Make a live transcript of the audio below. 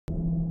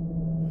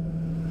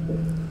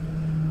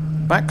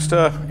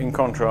Baxter, in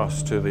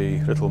contrast to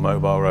the little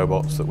mobile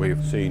robots that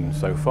we've seen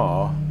so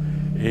far,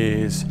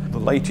 is the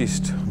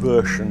latest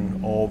version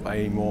of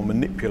a more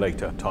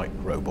manipulator type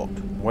robot.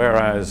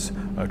 Whereas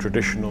a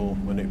traditional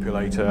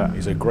manipulator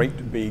is a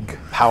great big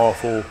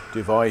powerful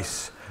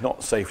device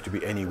not safe to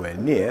be anywhere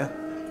near,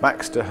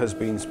 Baxter has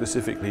been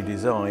specifically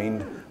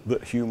designed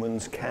that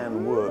humans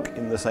can work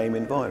in the same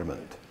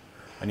environment.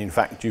 And in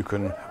fact you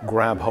can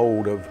grab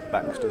hold of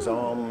Baxter's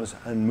arms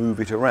and move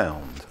it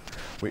around,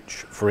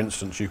 which for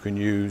instance you can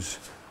use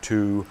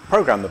to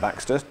program the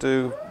Baxter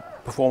to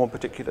perform a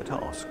particular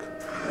task.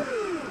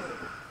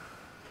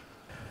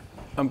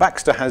 And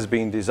Baxter has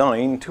been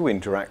designed to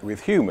interact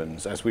with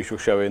humans, as we shall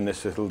show in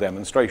this little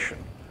demonstration.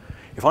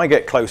 If I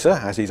get closer,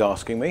 as he's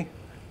asking me,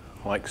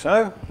 like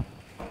so,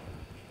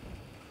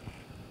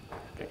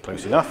 get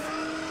close enough,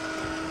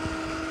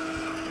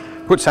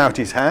 puts out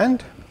his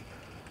hand,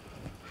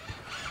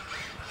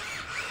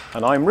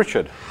 and I'm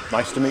Richard.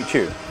 Nice to meet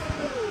you.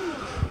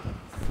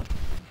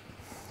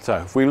 So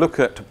if we look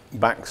at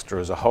Baxter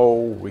as a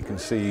whole, we can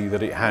see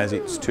that it has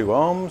its two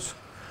arms,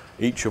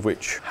 each of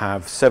which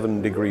have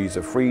 7 degrees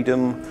of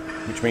freedom,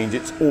 which means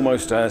it's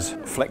almost as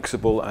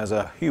flexible as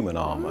a human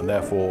arm, and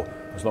therefore,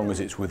 as long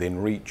as it's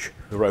within reach,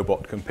 the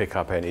robot can pick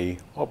up any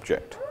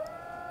object.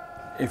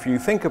 If you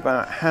think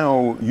about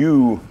how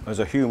you, as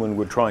a human,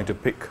 would try to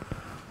pick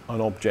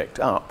an object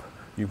up,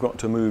 you've got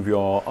to move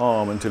your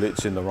arm until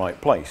it's in the right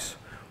place,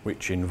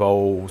 which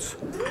involves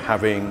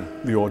having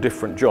your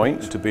different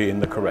joints to be in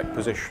the correct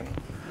position.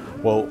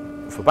 Well,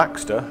 for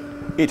Baxter,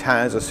 it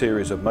has a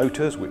series of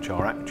motors which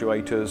are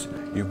actuators.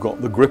 You've got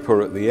the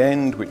gripper at the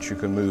end which you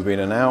can move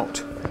in and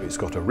out. It's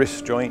got a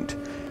wrist joint,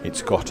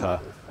 it's got an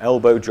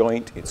elbow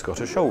joint, it's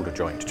got a shoulder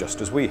joint, just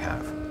as we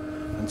have.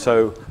 And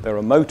so there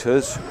are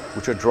motors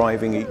which are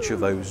driving each of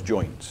those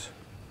joints.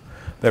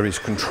 There is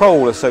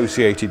control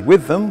associated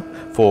with them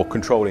for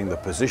controlling the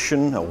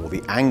position or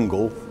the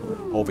angle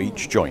of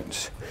each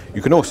joint.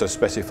 You can also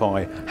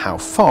specify how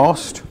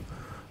fast,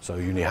 so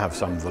you have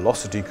some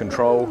velocity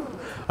control,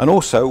 and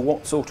also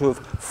what sort of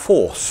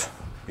force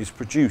is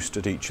produced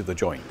at each of the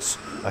joints,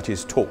 that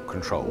is torque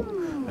control.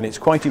 And it's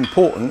quite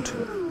important,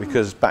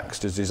 because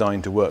Baxter's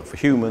designed to work for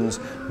humans,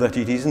 that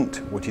it isn't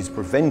what is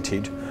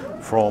prevented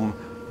from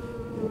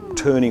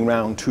turning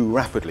round too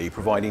rapidly,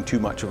 providing too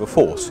much of a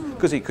force,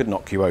 because it could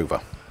knock you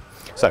over.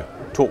 So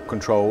torque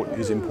control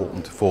is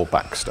important for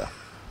Baxter.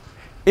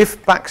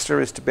 If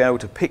Baxter is to be able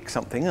to pick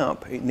something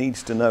up, it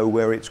needs to know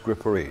where its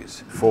gripper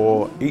is.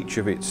 For each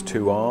of its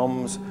two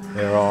arms,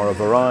 there are a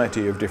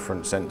variety of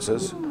different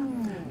sensors.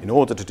 In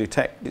order to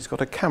detect, it's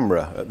got a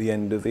camera at the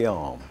end of the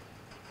arm.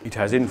 It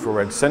has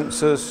infrared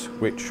sensors,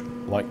 which,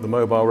 like the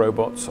mobile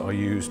robots, are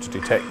used to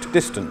detect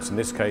distance. In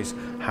this case,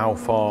 how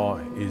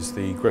far is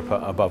the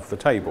gripper above the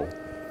table.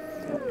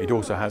 It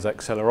also has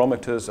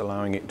accelerometers,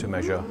 allowing it to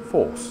measure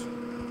force.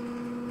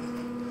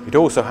 It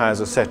also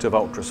has a set of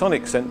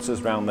ultrasonic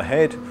sensors around the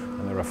head,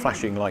 and there are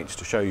flashing lights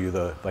to show you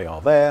that they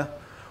are there,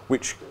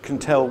 which can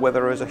tell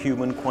whether there is a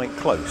human quite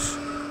close,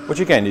 which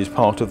again is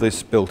part of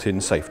this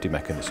built-in safety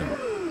mechanism.